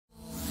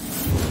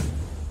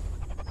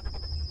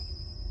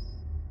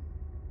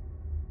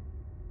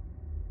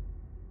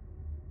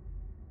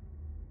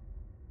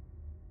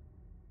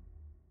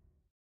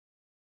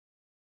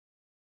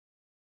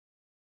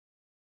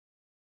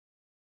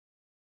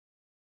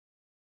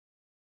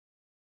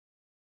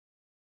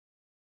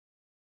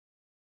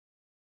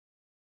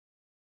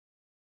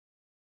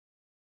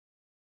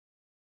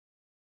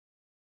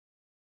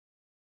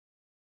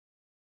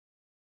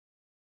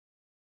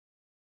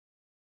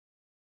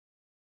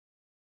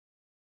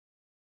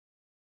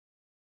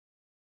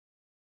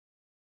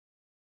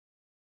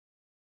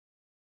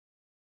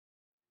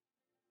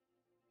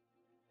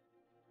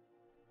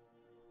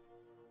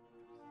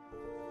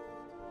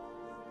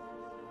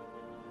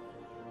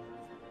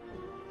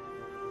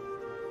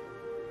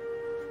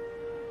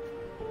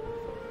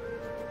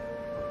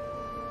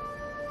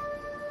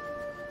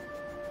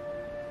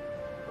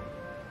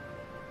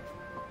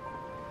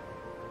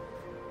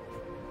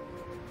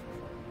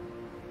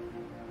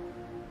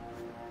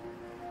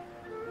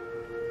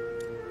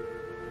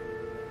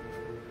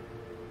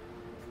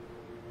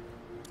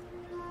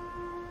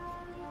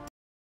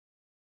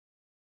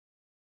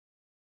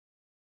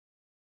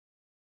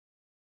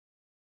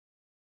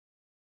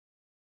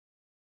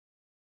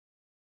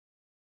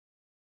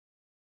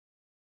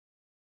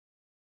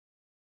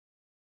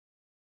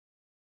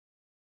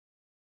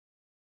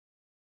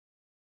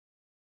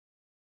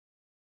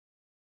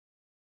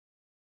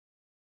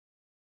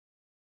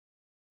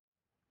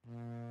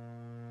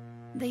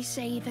They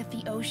say that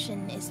the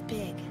ocean is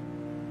big.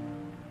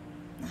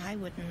 I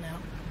wouldn't know.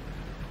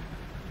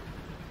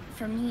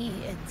 For me,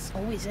 it's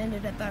always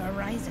ended at the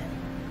horizon,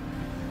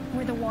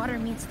 where the water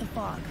meets the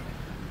fog.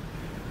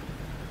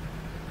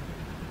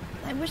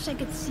 I wish I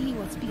could see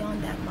what's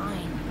beyond that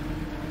line,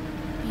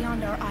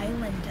 beyond our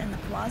island and the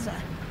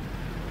plaza.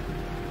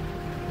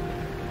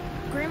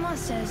 Grandma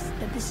says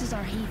that this is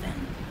our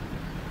haven,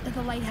 that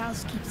the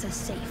lighthouse keeps us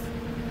safe.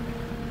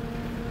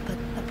 But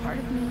a part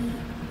of me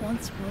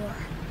wants more.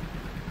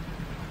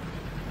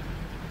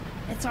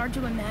 It's hard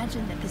to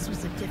imagine that this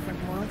was a different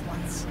world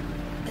once,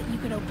 that you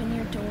could open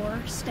your door,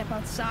 step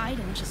outside,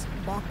 and just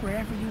walk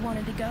wherever you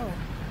wanted to go.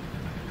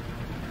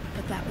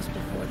 But that was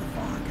before the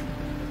fog,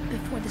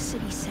 before the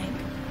city sank,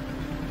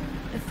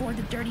 before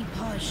the dirty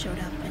paws showed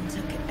up and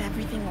took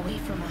everything away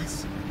from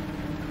us.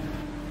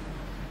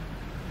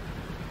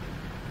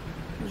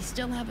 We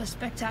still have a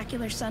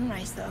spectacular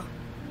sunrise, though.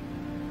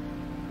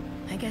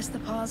 I guess the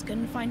paws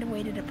couldn't find a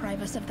way to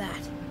deprive us of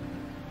that.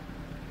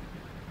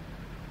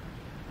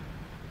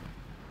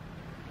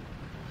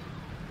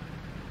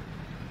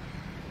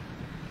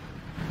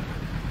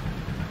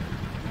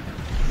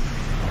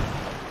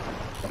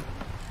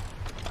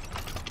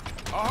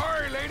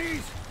 Ahoy,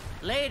 ladies!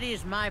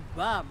 Ladies, my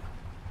bum.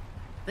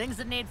 Things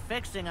that need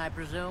fixing, I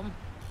presume.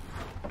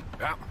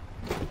 Yeah.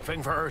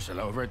 Thing for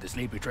Ursula over at the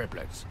Sleepy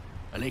Triplets.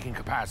 A leaking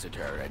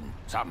capacitor and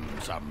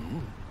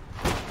something.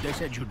 They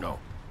said you'd know.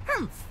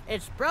 Humph!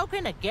 It's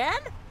broken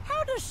again?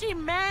 How does she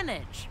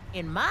manage?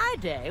 In my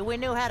day, we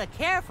knew how to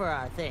care for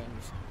our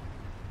things.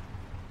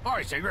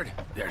 Hi, Sigrid.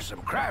 There's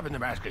some crab in the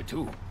basket,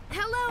 too.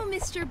 Hello,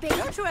 Mr. Bane.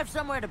 Don't you have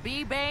somewhere to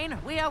be, Bane?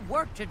 We have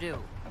work to do.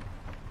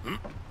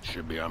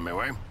 Should be on my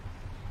way.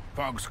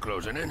 Fog's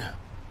closing in.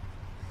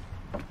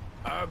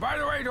 By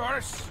the way,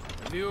 Doris,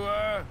 have you,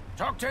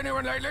 talked to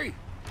anyone lately?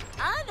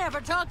 I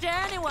never talk to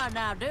anyone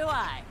now, do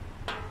I?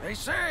 They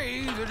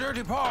say the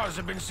dirty paws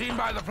have been seen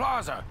by the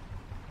plaza.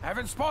 I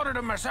haven't spotted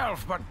them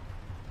myself, but...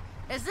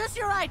 Is this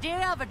your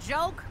idea of a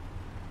joke?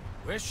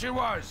 Wish it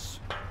was.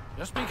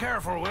 Just be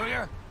careful, will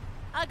you?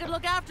 I could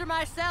look after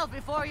myself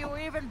before you were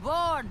even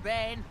born,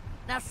 Bane.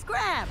 Now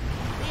scram!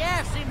 The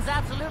air seems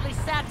absolutely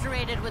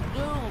saturated with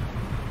gloom.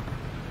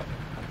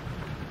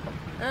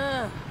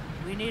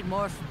 We need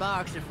more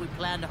sparks if we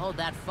plan to hold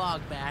that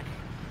fog back.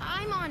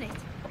 I'm on it.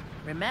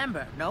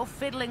 Remember, no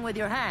fiddling with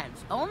your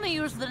hands. Only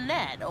use the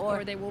net,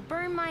 Or they will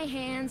burn my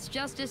hands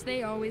just as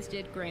they always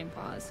did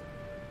Grandpa's.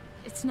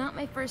 It's not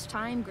my first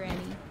time,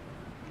 Granny.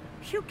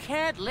 You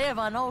can't live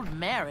on old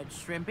marriage,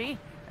 Shrimpy.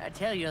 I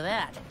tell you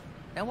that.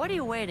 Now what are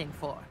you waiting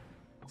for?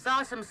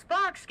 Saw some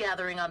sparks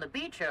gathering on the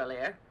beach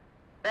earlier.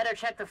 Better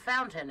check the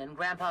fountain and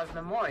Grandpa's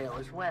memorial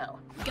as well.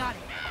 Got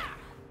it.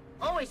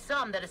 Always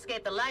some that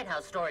escape the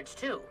lighthouse storage,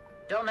 too.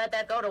 Don't let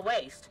that go to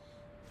waste.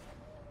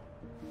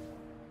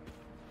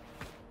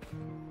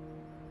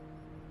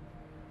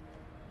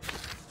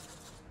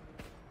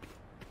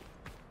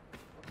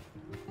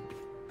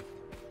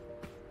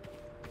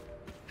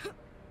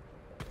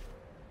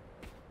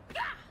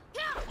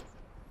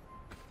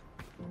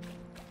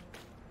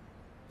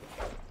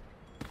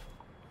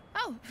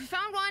 Oh,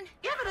 found one.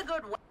 Give it a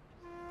good whack.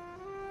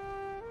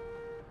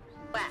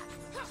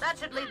 That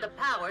should lead the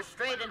power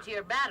straight into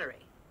your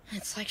battery.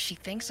 It's like she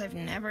thinks I've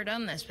never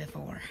done this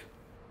before.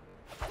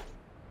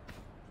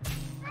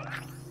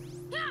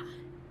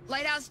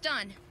 Lighthouse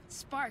done.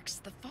 Sparks,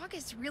 the fog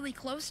is really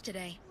close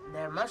today.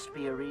 There must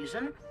be a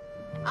reason.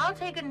 I'll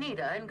take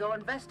Anita and go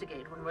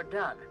investigate when we're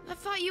done. I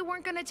thought you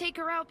weren't gonna take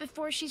her out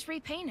before she's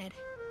repainted.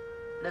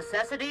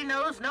 Necessity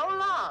knows no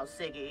law,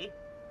 Siggy.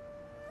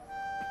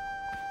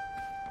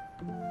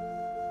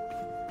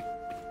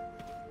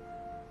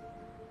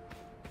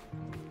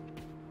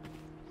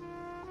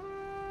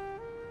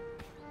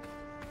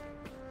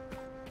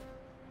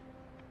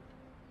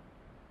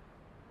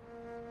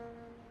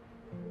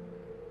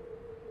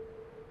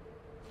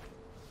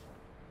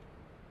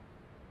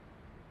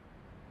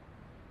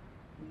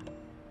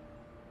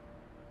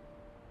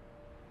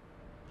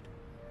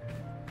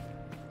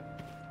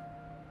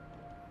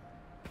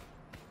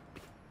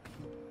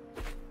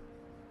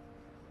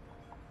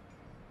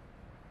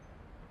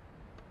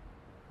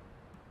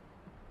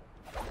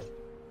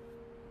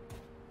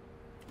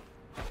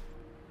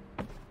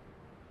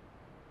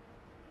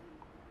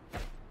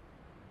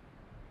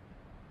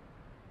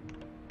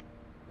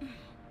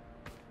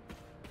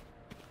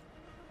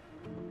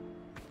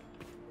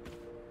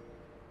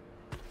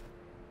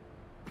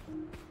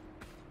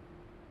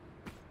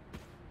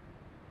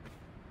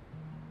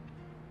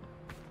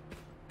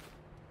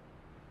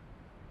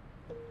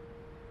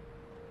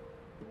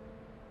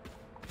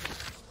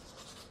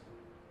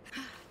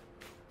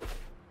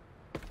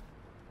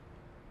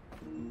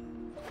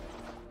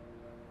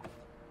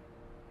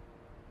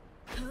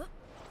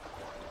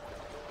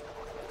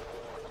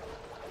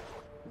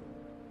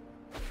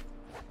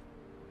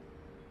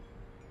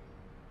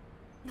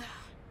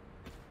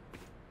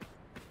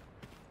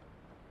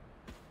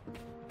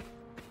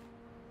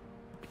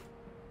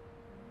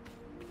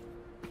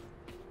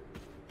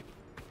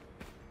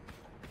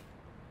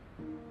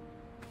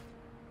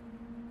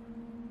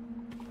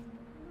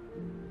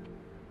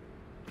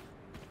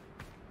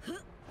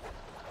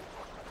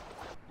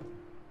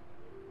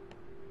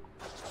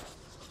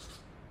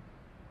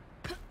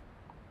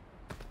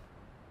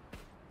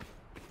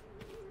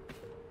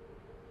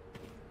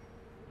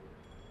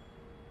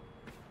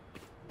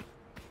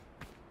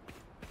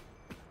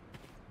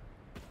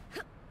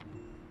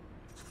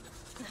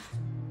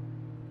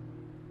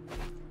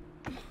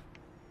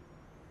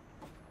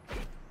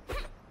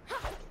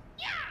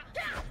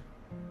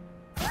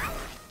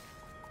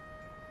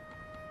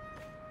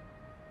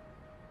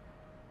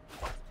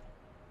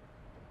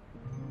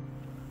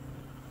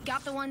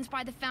 got the ones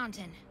by the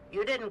fountain.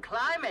 You didn't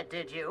climb it,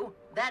 did you?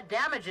 That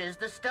damages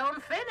the stone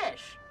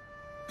finish.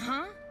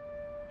 Huh?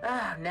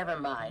 Ah, never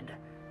mind.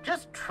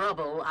 Just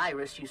trouble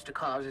Iris used to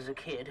cause as a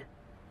kid.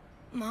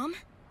 Mom?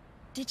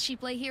 Did she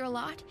play here a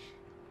lot?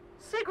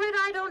 Sigrid,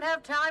 I don't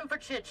have time for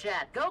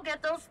chit-chat. Go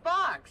get those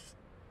sparks.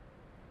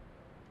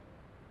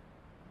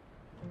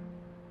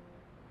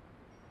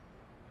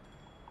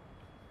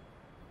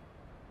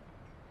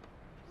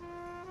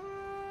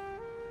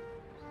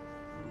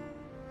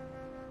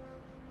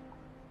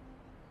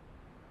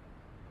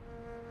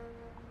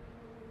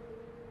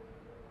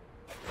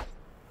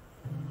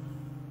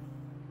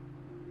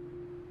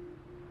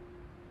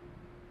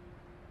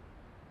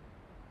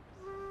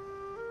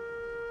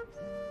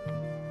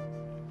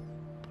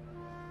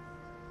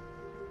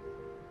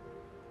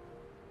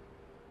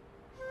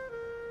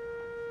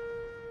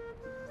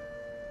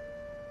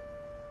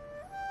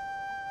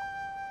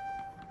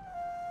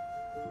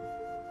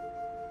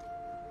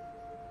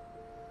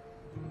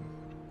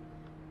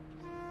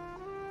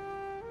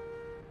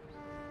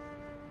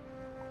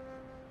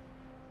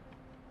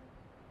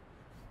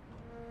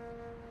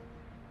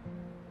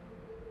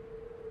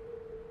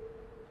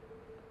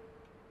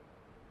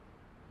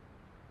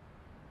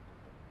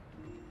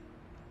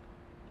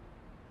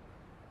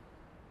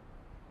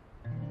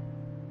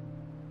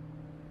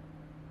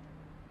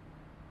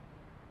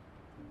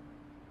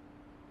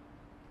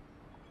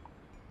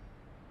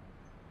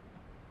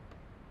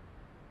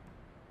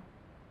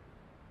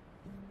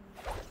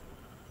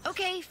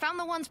 Okay, found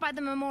the ones by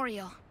the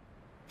memorial.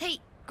 Hey,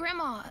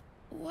 Grandma,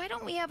 why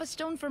don't we have a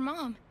stone for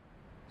Mom?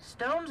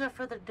 Stones are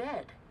for the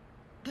dead.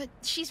 But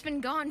she's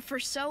been gone for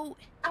so...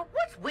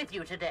 What's with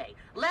you today?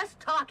 Less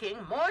talking,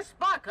 more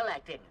spark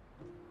collecting.